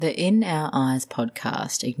The In Our Eyes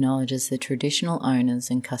podcast acknowledges the traditional owners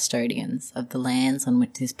and custodians of the lands on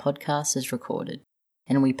which this podcast is recorded,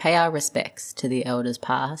 and we pay our respects to the elders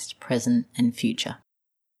past, present, and future.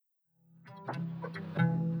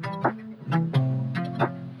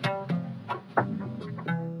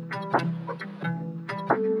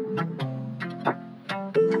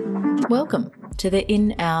 Welcome to the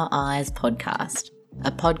In Our Eyes podcast,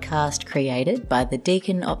 a podcast created by the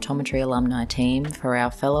Deakin Optometry alumni team for our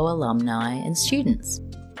fellow alumni and students.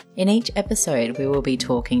 In each episode, we will be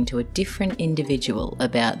talking to a different individual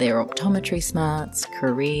about their optometry smarts,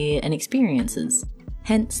 career, and experiences,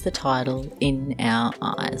 hence the title In Our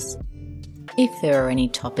Eyes. If there are any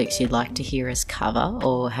topics you'd like to hear us cover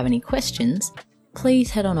or have any questions, please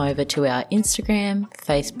head on over to our Instagram,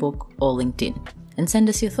 Facebook, or LinkedIn and send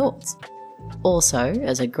us your thoughts. Also,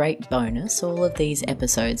 as a great bonus, all of these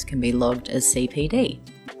episodes can be logged as CPD.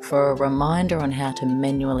 For a reminder on how to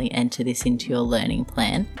manually enter this into your learning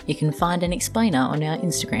plan, you can find an explainer on our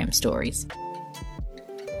Instagram stories.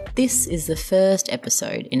 This is the first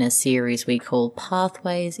episode in a series we call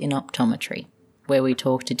Pathways in Optometry, where we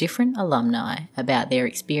talk to different alumni about their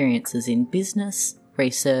experiences in business,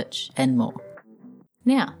 research, and more.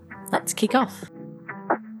 Now, let's kick off.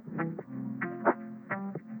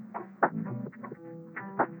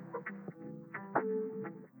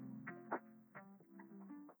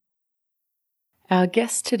 Our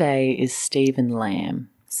guest today is Steven Lam.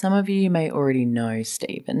 Some of you may already know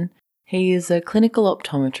Steven. He is a clinical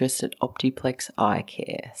optometrist at Optiplex Eye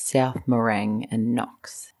Care, South Morang and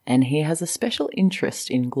Knox, and he has a special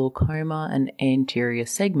interest in glaucoma and anterior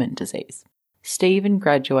segment disease. Steven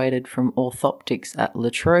graduated from orthoptics at La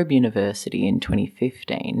Trobe University in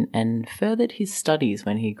 2015 and furthered his studies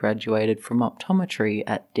when he graduated from optometry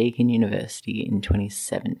at Deakin University in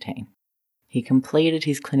 2017. He completed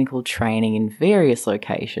his clinical training in various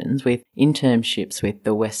locations with internships with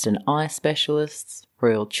the Western Eye Specialists,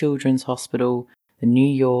 Royal Children's Hospital, the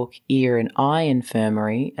New York Ear and Eye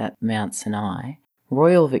Infirmary at Mount Sinai,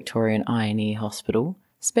 Royal Victorian Eye and Ear Hospital,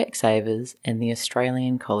 Specsavers, and the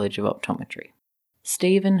Australian College of Optometry.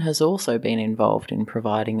 Steven has also been involved in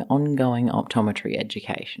providing ongoing optometry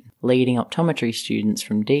education, leading optometry students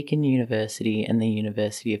from Deakin University and the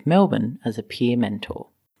University of Melbourne as a peer mentor.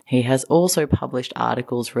 He has also published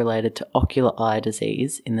articles related to ocular eye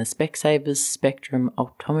disease in the Specsavers Spectrum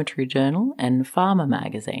Optometry Journal and Pharma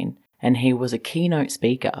magazine, and he was a keynote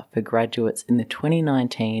speaker for graduates in the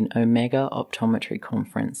 2019 Omega Optometry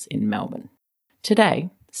Conference in Melbourne. Today,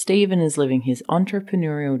 Steven is living his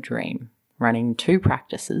entrepreneurial dream, running 2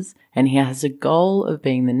 practices, and he has a goal of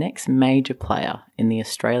being the next major player in the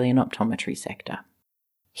Australian optometry sector.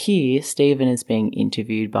 Here, Steven is being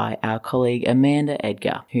interviewed by our colleague Amanda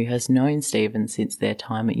Edgar, who has known Steven since their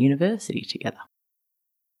time at university together.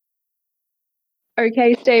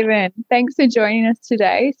 Okay, Steven, thanks for joining us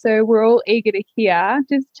today. So we're all eager to hear.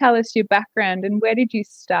 Just tell us your background and where did you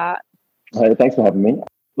start? Thanks for having me.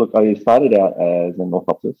 Look, I started out as an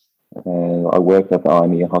orthoptist and I worked at the Eye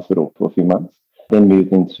and Ear Hospital for a few months. Then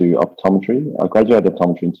moved into optometry. I graduated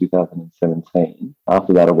optometry in 2017.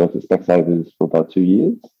 After that, I worked at Specsavers for about 2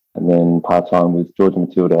 years, and then part-time with Georgia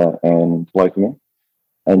Matilda and locally.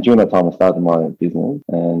 And during that time, I started my business,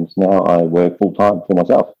 and now I work full-time for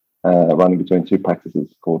myself, running between 2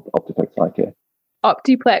 practices called Optiplex Eye Care.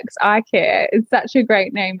 Optiplex Eye Care is such a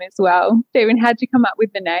great name as well. Steven, how'd you come up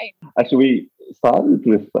with the name? Actually, we started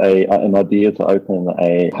with an idea to open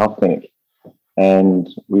a health clinic. And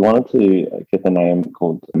we wanted to get the name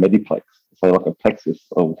called Mediplex, so like a plexus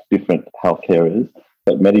of different health carers,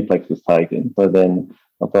 but Mediplex was taken. So then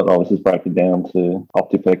I thought, let's just break it down to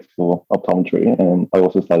Optiplex for optometry. And I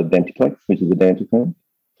also started Dentiplex, which is a dental clinic.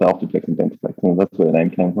 So Optiplex and Dentiplex, and that's where the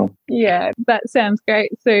name came from. Yeah, that sounds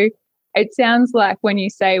great. So it sounds like when you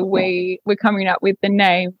say we're coming up with the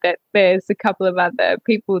name that there's a couple of other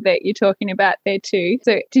people that you're talking about there too.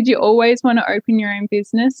 So did you always want to open your own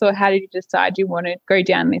business or how did you decide you want to go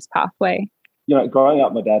down this pathway? Growing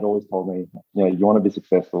up, my dad always told me, you want to be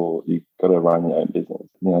successful, you've got to run your own business.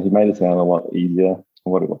 He made it sound a lot easier than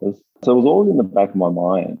what it was. So it was always in the back of my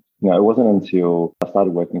mind. It wasn't until I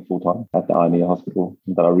started working full-time at the Eye and Ear Hospital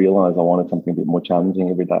that I realised I wanted something a bit more challenging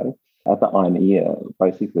every day. At the Eye and Ear,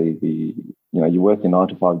 basically, you work your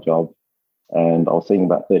 9-to-5 job, and I was seeing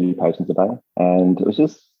about 30 patients a day, and it was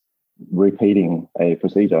just repeating a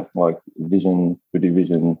procedure like vision, we do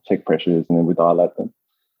vision, check pressures, and then we dilate them.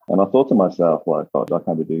 And I thought to myself, God, I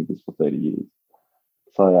can't be doing this for 30 years.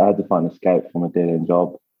 So I had to find an escape from a dead-end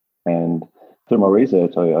job, and through my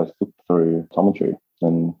research, I looked through optometry,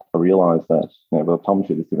 and I realised that with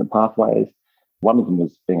optometry, there's different pathways. One of them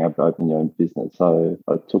was being able to open your own business. So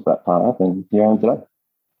I took that path and here I am today.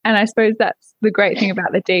 And I suppose that's the great thing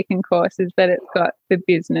about the Deacon course is that it's got the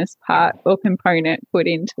business part or component put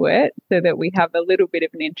into it so that we have a little bit of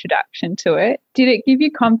an introduction to it. Did it give you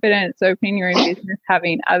confidence opening your own business,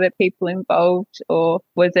 having other people involved, or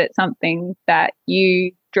was it something that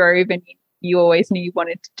you drove and you always knew you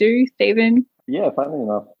wanted to do, Steven? Yeah, funnily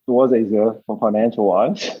enough, it was easier for financial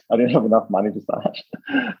wise. I didn't have enough money to start.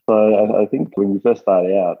 So I think when you first start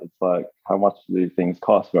out, it's like, how much do things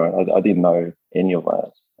cost, right? I didn't know any of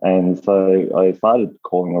that. And so I started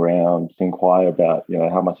calling around to inquire about,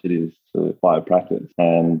 how much it is to buy a practice.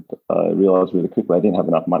 And I realized really quickly I didn't have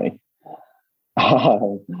enough money.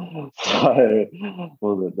 So,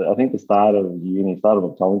 I think the start of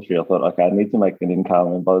optometry, I thought, okay, I need to make an income.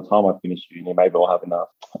 And by the time I finish uni, maybe I'll have enough.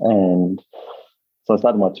 And so I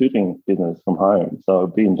started my tutoring business from home. So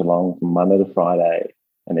I'd be in Geelong from Monday to Friday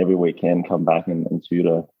and every weekend come back and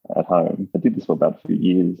tutor at home. I did this for about a few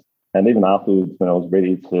years. And even afterwards, when I was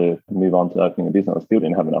ready to move on to opening a business, I still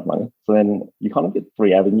didn't have enough money. So then you kind of get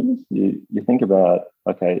three avenues. You think about,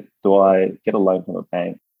 okay, do I get a loan from a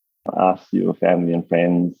bank, ask your family and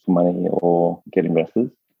friends for money, or get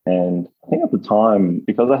investors? And I think at the time,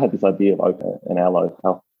 because I had this idea of opening an allied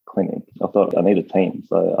health clinic, I thought I need a team.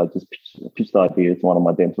 So I just pitched the idea to one of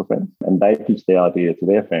my dental friends, and they pitched their idea to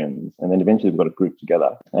their friends. And then eventually we got a group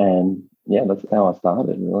together. And yeah, that's how I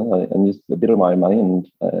started, really. I used a bit of my own money and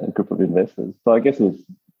a group of investors. So I guess it was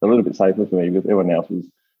a little bit safer for me because everyone else was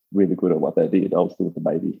really good at what they did. I was still with the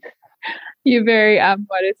baby. You're very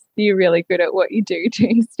modest. You're really good at what you do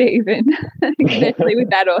too, Steven, especially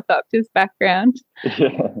with that orthoptist background.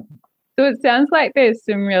 Yeah. So it sounds like there's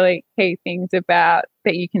some really key things about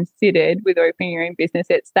that you considered with opening your own business.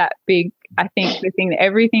 It's that big, I think the thing that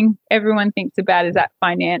everyone thinks about is that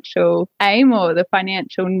financial aim or the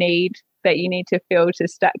financial need that you need to feel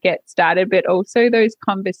to get started, but also those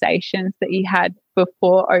conversations that you had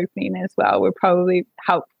before opening as well were probably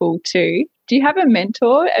helpful too. Do you have a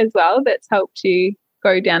mentor as well that's helped you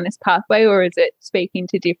go down this pathway, or is it speaking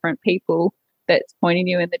to different people that's pointing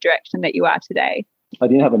you in the direction that you are today? I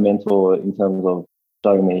didn't have a mentor in terms of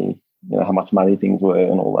showing me, how much money things were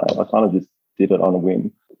and all that. I kind of just did it on a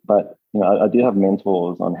whim. But, I did have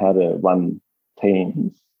mentors on how to run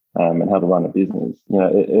teams and how to run a business.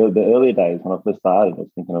 The earlier days when I first started, I was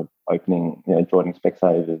thinking of opening, joining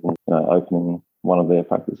Specsavers and, opening one of their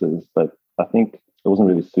practices. But I think it wasn't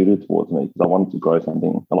really suited towards me because I wanted to grow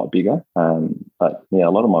something a lot bigger. But a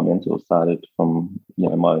lot of my mentors started from,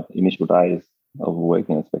 my initial days of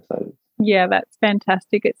working at Specsavers. Yeah, that's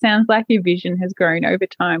fantastic. It sounds like your vision has grown over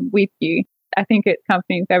time with you. I think it's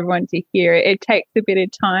comforting for everyone to hear it. It takes a bit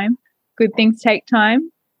of time. Good things take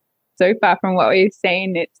time. So far from what we've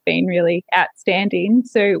seen, it's been really outstanding.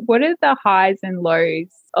 So what are the highs and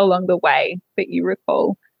lows along the way that you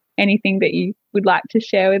recall? Anything that you would like to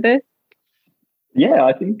share with us? Yeah,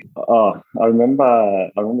 I think I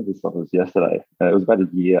remember this stuff was yesterday. It was about a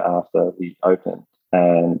year after we opened,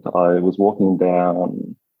 and I was walking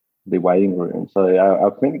down the waiting room. So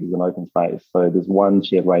our clinic is an open space. So there's one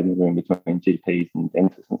shared waiting room between GPs and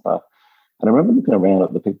dentists and stuff. And I remember looking around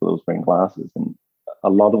at the people that was wearing glasses, and a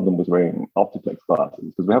lot of them was wearing Optiplex glasses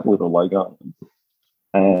because we have a little logo on them.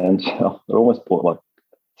 And it almost brought like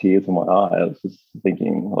tears in my eye. I was just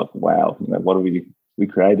thinking like, wow, what are we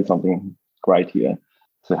created something great here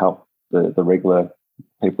to help the regular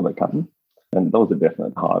people that come. And that was a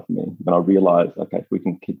definite high for me. And I realized, okay, if we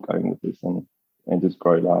can keep going with this and just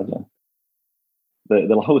grow larger. The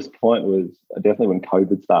lowest point was definitely when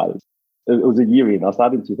COVID started. It was a year in. I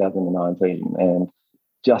started in 2019 and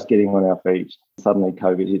just getting on our feet. Suddenly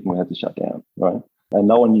COVID hit and we had to shut down, right? And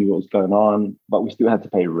no one knew what was going on, but we still had to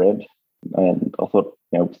pay rent. And I thought,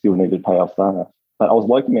 we still needed to pay our staff. But I was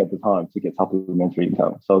locuming at the time to get supplementary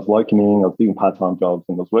income. So I was locuming, I was doing part-time jobs,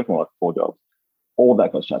 and I was working like 4 jobs. All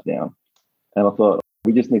that got shut down. And I thought,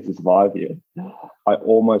 we just need to survive here. I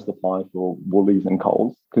almost applied for Woolies and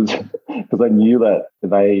Coles because I knew that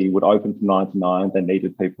they would open from 9 to 9. They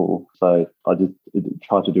needed people. So I just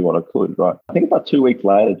tried to do what I could, right? I think about 2 weeks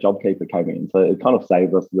later, JobKeeper came in. So it kind of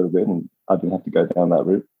saved us a little bit and I didn't have to go down that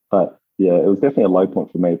route. But yeah, it was definitely a low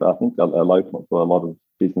point for me, but I think a low point for a lot of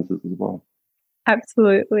businesses as well.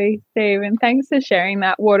 Absolutely, Steve. And thanks for sharing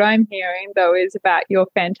that. What I'm hearing, though, is about your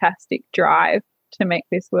fantastic drive to make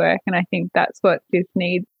this work. And I think that's what this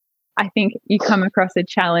needs. I think you come across a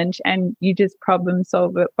challenge and you just problem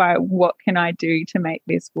solve it by what can I do to make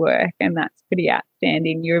this work? And that's pretty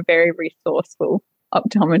outstanding. You're a very resourceful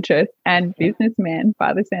optometrist and businessman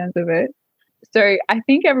by the sounds of it. So I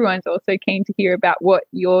think everyone's also keen to hear about what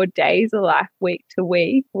your days are like week to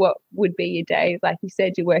week. What would be your days? Like you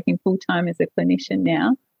said, you're working full time as a clinician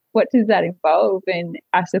now. What does that involve? And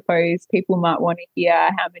I suppose people might want to hear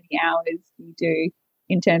how many hours you do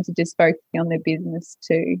in terms of just focusing on the business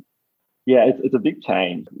too. Yeah, it's a big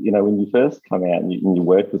change. When you first come out and you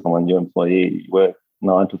work with someone, your employee, you work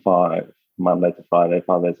 9 to 5, Monday to Friday,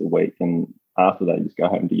 5 days a week. And after that, you just go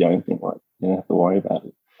home and do your own thing. Like, you don't have to worry about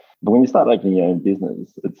it. But when you start opening your own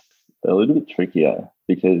business, it's a little bit trickier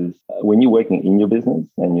because when you're working in your business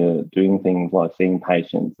and you're doing things like seeing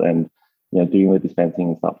patients and doing the dispensing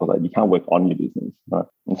and stuff like that, you can't work on your business. Right?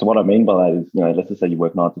 And so what I mean by that is, let's just say you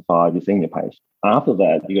work 9 to 5, you're seeing your patient. After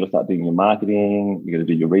that, you got to start doing your marketing, you got to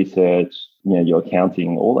do your research, your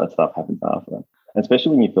accounting, all that stuff happens after that. And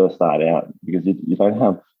especially when you first start out, because you don't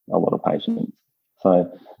have a lot of patients.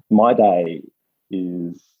 So my day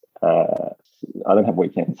is, I don't have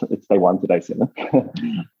weekends. It's day 1 to day 7.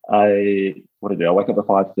 I wake up at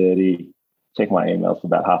 5:30, check my emails for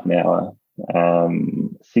about half an hour.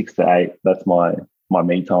 6 to 8, that's my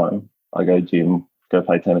me time. I go gym, go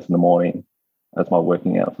play tennis in the morning. That's my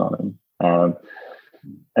working out time.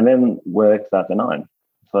 And then work starts at 9.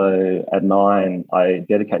 So at 9, I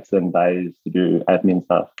dedicate certain days to do admin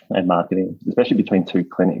stuff and marketing, especially between 2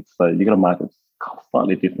 clinics. So you got to market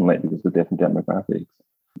slightly differently because of different demographics.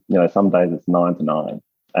 Some days it's 9 to 9,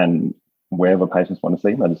 and wherever patients want to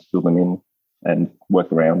see them, I just fill them in and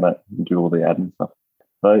work around that and do all the admin stuff.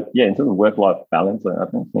 So, yeah, in terms of work-life balance, I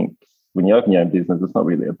don't think when you open your own business, it's not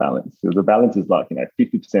really a balance. Because the balance is like,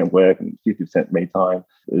 50% work and 50% me time.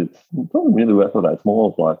 It's not really worth it. It's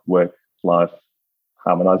more of like work-life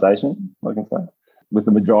harmonization, I can say, with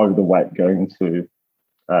the majority of the weight going to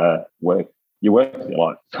work. Your work is your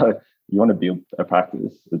life. So you want to build a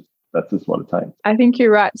practice. That's just what it takes. I think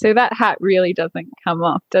you're right. So that hat really doesn't come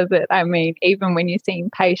off, does it? I mean, even when you're seeing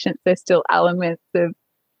patients, there's still elements of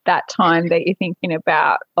that time that you're thinking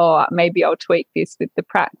about, oh, maybe I'll tweak this with the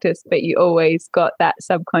practice, but you always got that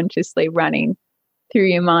subconsciously running through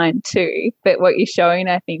your mind too. But what you're showing,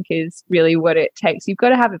 I think, is really what it takes. You've got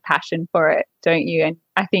to have a passion for it, don't you? And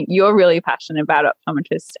I think you're really passionate about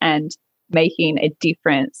optometrists and making a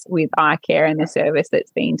difference with eye care and the service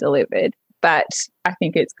that's being delivered. But I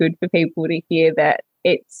think it's good for people to hear that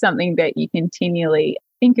it's something that you continually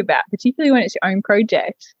think about, particularly when it's your own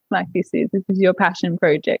project like this is. This is your passion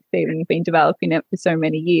project, Stephen. You've been developing it for so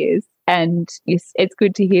many years. And it's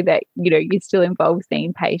good to hear that, you're still involved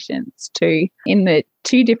seeing patients too in the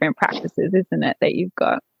 2 different practices, isn't it, that you've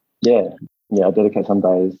got? Yeah. Yeah, I dedicate some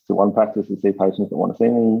days to one practice to see patients that want to see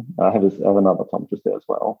me. I have another optometrist there as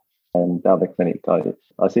well. And the other clinic,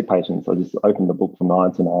 I see patients. I just open the book from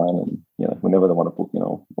 9 to 9 and, whenever they want to book,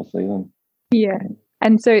 we'll see them. Yeah.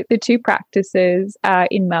 And so the 2 practices are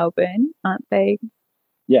in Melbourne, aren't they?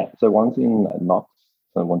 Yeah. So one's in Knox,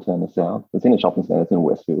 so one's in the south. It's in a shopping centre, it's in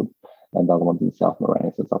Westfield. And the other one's in South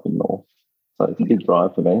Morang, so it's up in north. So it's a big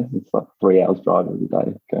drive for me. It's like 3 hours drive every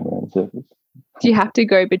day going around in circles. Do you have to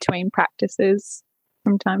go between practices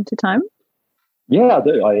from time to time? Yeah, I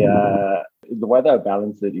do. The way that I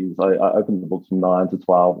balance it is I open the books from 9 to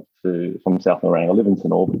 12 from South Morang. I live in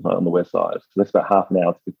St Albans, right on the west side. So that's about half an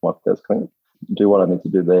hour to get to my first clinic, do what I need to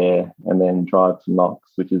do there, and then drive to Knox,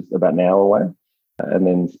 which is about an hour away, and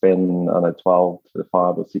then spend, 12 to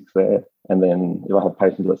 5 or 6 there. And then if I have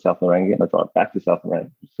patients at South Morang again, I drive back to South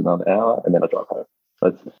Morang just another hour, and then I drive home. So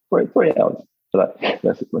it's 3 hours for that,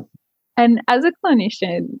 basically. And as a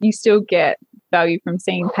clinician, you still get value from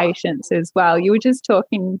seeing patients as well. You were just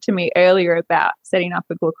talking to me earlier about setting up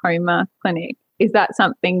a glaucoma clinic. Is that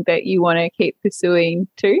something that you want to keep pursuing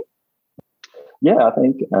too? Yeah, I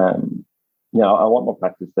think, I want my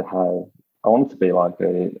practice to have, I want it to be like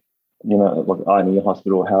like eye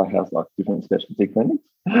hospital, how it has like different specialty clinics.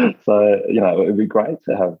 So, it'd be great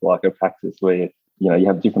to have like a practice where, you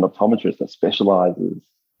have different optometrists that specializes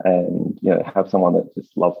and, have someone that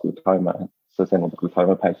just loves glaucoma. So send all the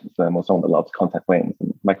glaucoma patients to them, or someone that loves contact lens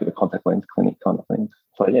and make it a contact lens clinic kind of thing.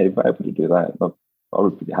 So, yeah, if we're able to do that, I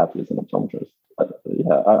would be happy as an optometrist. But,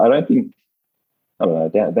 I don't think,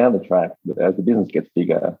 down the track, as the business gets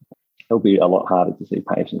bigger, it'll be a lot harder to see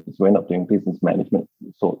patients. We end up doing business management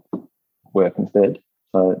sort of work instead.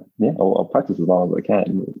 So, yeah, I'll practice as long as I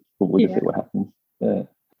can. We'll just see what happens. Yeah.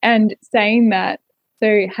 And saying that,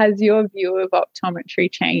 so has your view of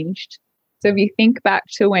optometry changed? So if you think back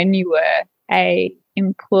to when you were a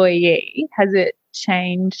employee, has it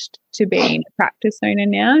changed to being a practice owner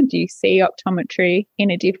now? Do you see optometry in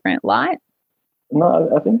a different light?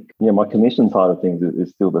 No, I think, my commission side of things is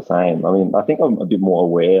still the same. I mean, I think I'm a bit more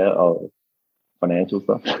aware of financial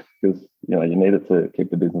stuff because, you need it to keep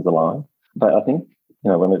the business alive. But I think,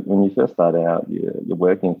 when you first start out, you're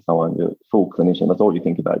working with someone, you're a full clinician. That's all you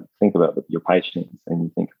think about. You think about your patients, and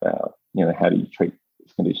you think about, how do you treat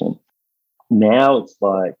this condition. Now it's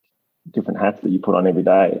like different hats that you put on every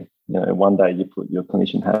day. One day you put your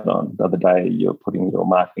clinician hat on, the other day you're putting your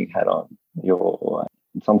marketing hat on,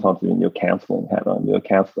 sometimes even your counselling hat on, you're a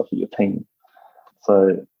counsellor for your team.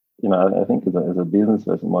 So, I think as a business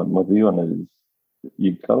person, my view on it is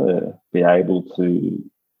you've got to be able to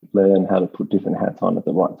learn how to put different hats on at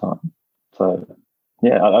the right time. So,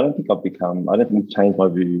 yeah, I don't think it's changed my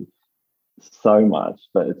view so much,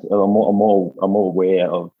 but I'm more aware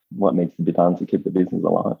of what needs to be done to keep the business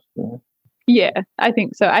alive. Yeah, I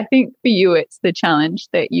think so. I think for you, it's the challenge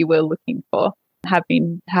that you were looking for, have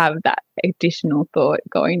that additional thought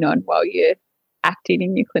going on while you're acting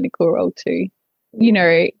in your clinical role too.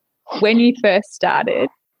 When you first started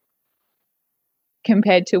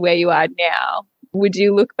compared to where you are now, would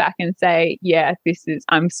you look back and say, yeah,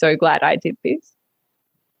 I'm so glad I did this?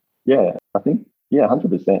 Yeah, I think,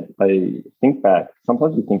 100%. I think back,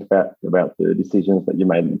 sometimes you think about the decisions that you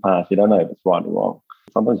made in the past. You don't know if it's right or wrong.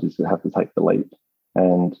 Sometimes you just have to take the leap.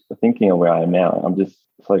 And thinking of where I am now, I'm just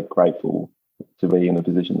so grateful to be in the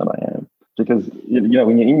position that I am. Because, when you're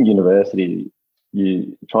in university,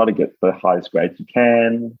 you try to get the highest grades you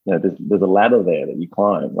can. There's a ladder there that you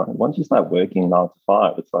climb. Right? Once you start working 9 to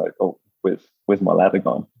 5, it's like, oh, where's my ladder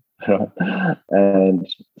gone? And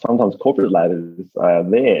sometimes corporate ladders are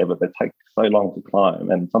there, but they take so long to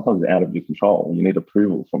climb, and sometimes they're out of your control. You need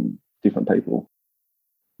approval from different people.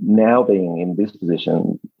 Now being in this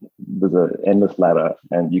position, there's an endless ladder,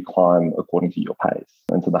 and you climb according to your pace.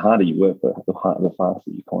 And so the harder you work, the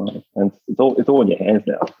faster you climb. And it's all in your hands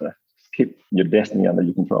now. So just keep your destiny under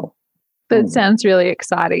your control. That sounds really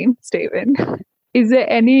exciting, Steven. Is there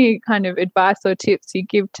any kind of advice or tips you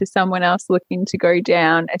give to someone else looking to go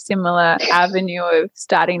down a similar avenue of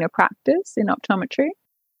starting a practice in optometry?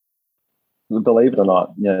 Believe it or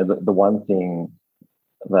not, the one thing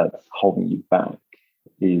that's holding you back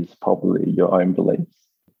is probably your own beliefs.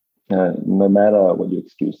 No matter what your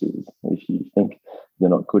excuse is, if you think you're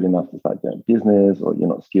not good enough to start your own business or you're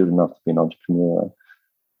not skilled enough to be an entrepreneur,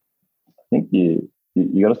 I think you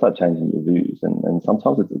got to start changing your views. And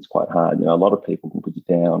sometimes it's quite hard. A lot of people can put you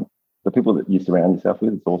down. The people that you surround yourself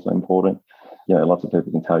with is also important. Lots of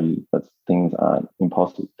people can tell you that things aren't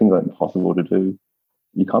impossible to do.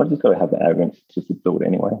 You kind of just got to have the arrogance just to do it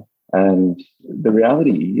anyway. And the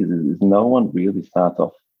reality is no one really starts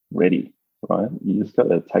off ready, right? You just got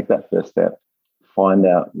to take that first step, find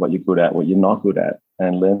out what you're good at, what you're not good at,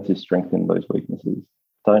 and learn to strengthen those weaknesses.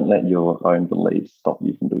 Don't let your own beliefs stop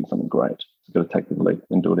you from doing something great. You've got to take the leap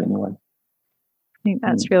and do it anyway. I think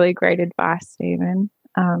that's really great advice, Steven.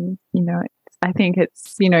 I think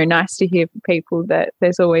it's, nice to hear from people that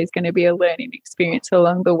there's always going to be a learning experience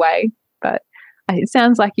along the way. But it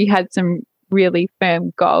sounds like you had some really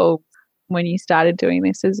firm goals when you started doing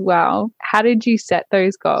this as well. How did you set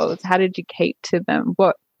those goals? How did you keep to them?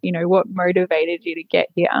 What motivated you to get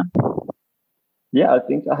here? Yeah, I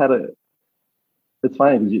think it's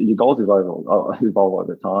funny because your goals evolve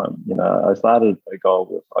over time. I started a goal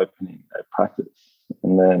with opening a practice,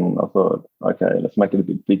 and then I thought, okay, let's make it a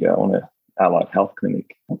bit bigger. I want an allied health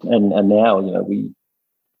clinic, and now we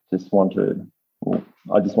just want to.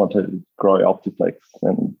 I just want to grow Optiplex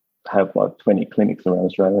and have like 20 clinics around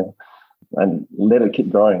Australia, and let it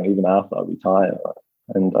keep growing even after I retire.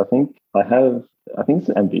 And I think it's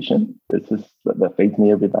ambition. It's just that feeds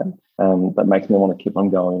me every day. That makes me want to keep on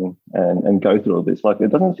going and go through all this. Like,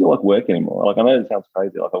 it doesn't feel like work anymore. Like, I know it sounds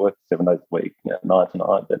crazy. Like, I work 7 days a week, 9 to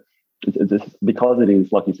 9, but it's just because it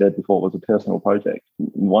is, like you said before, it was a personal project.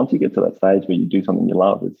 Once you get to that stage where you do something you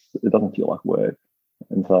love, it doesn't feel like work.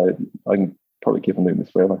 And so I can probably keep on doing this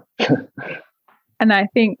forever. And I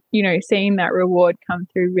think, seeing that reward come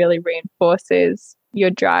through really reinforces your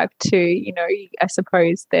drive to, I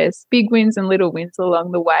suppose there's big wins and little wins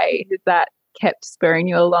along the way. Has that kept spurring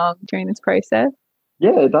you along during this process?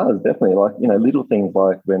 Yeah, it does, definitely. Like, little things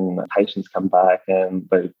like when patients come back and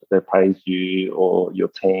they praise you or your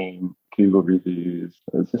team, Google reviews.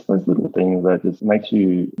 It's just those little things that just makes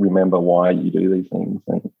you remember why you do these things.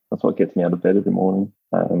 And that's what gets me out of bed every morning.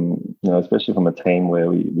 Especially from a team where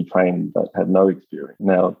we trained that had no experience.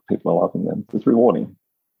 Now people are loving them. It's rewarding.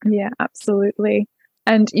 Yeah, absolutely.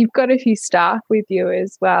 And you've got a few staff with you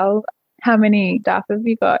as well. How many staff have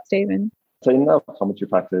you got, Steven? So in the optometry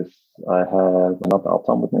practice, I have another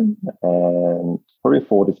optom with me and probably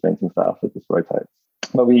 4 dispensing staff that just rotates.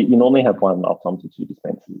 But we normally have 1 optom to 2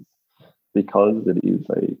 dispensers because it is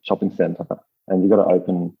a shopping centre and you've got to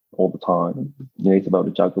open all the time. You need to be able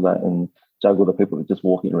to juggle that and juggle the people that are just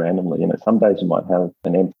walking randomly. Some days you might have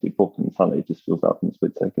an empty book and suddenly it just fills up in a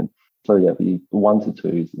split second. So yeah, the 1 to 2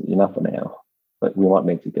 is enough for now, but we might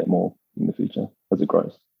need to get more in the future as it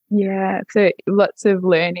grows. Yeah, so lots of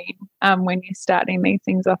learning when you're starting these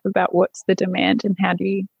things off about what's the demand and how do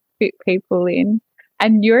you fit people in.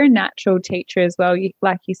 And you're a natural teacher as well.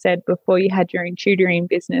 Like you said before, you had your own tutoring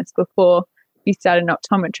business before you started an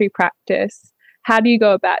optometry practice. How do you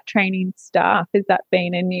go about training staff? Has that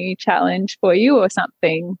been a new challenge for you or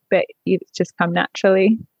something that it's just come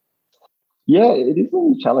naturally? Yeah, it is a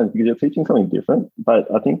new challenge because you're teaching something different.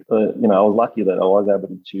 But I think I was lucky that I was able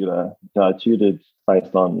to tutor. I tutored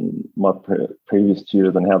based on my previous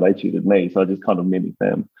tutors and how they tutored me, so I just kind of mimicked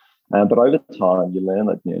them. But over time, you learn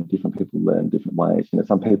that different people learn different ways.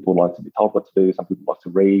 Some people like to be told what to do. Some people like to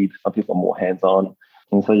read. Some people are more hands-on.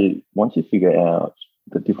 And so once you figure out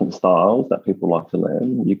the different styles that people like to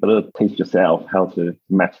learn, you've got to teach yourself how to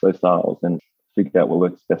match those styles and figure out what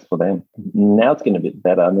works best for them. Now it's getting a bit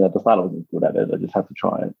better. At the start I wasn't good at it. I just had to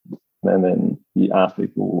try it. And then you ask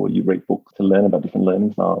people or you read books to learn about different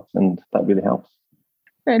learning styles, and that really helps.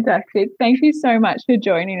 Fantastic. Thank you so much for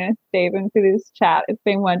joining us, Steven, for this chat. It's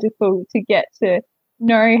been wonderful to get to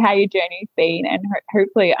know how your journey's been, and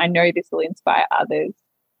hopefully I know this will inspire others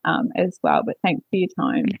as well. But thanks for your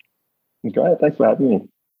time. Great. Thanks for having me.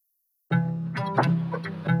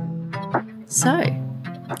 So,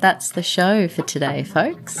 that's the show for today,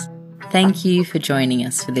 folks. Thank you for joining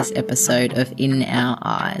us for this episode of In Our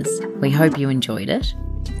Eyes. We hope you enjoyed it.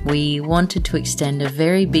 We wanted to extend a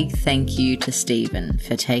very big thank you to Steven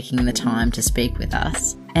for taking the time to speak with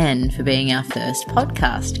us and for being our first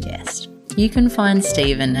podcast guest. You can find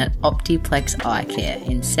Steven at Optiplex Eye Care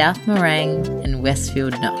in South Morang and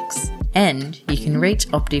Westfield Knox. And you can reach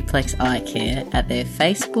Optiplex Eye Care at their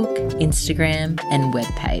Facebook, Instagram and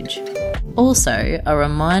webpage. Also, a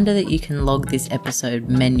reminder that you can log this episode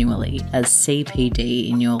manually as CPD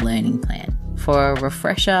in your learning plan. For a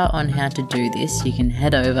refresher on how to do this, you can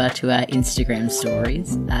head over to our Instagram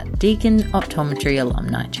stories at Deakin Optometry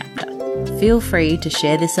Alumni Chapter. Feel free to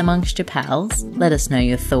share this amongst your pals, let us know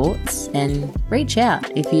your thoughts, and reach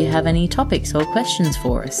out if you have any topics or questions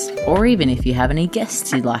for us, or even if you have any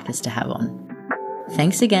guests you'd like us to have on.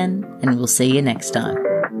 Thanks again, and we'll see you next time.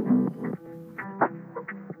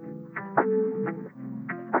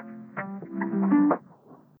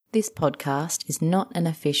 This podcast is not an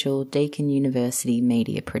official Deakin University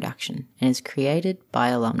media production and is created by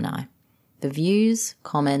alumni. The views,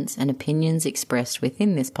 comments and opinions expressed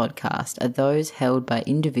within this podcast are those held by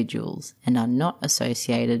individuals and are not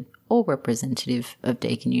associated or representative of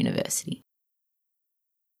Deakin University.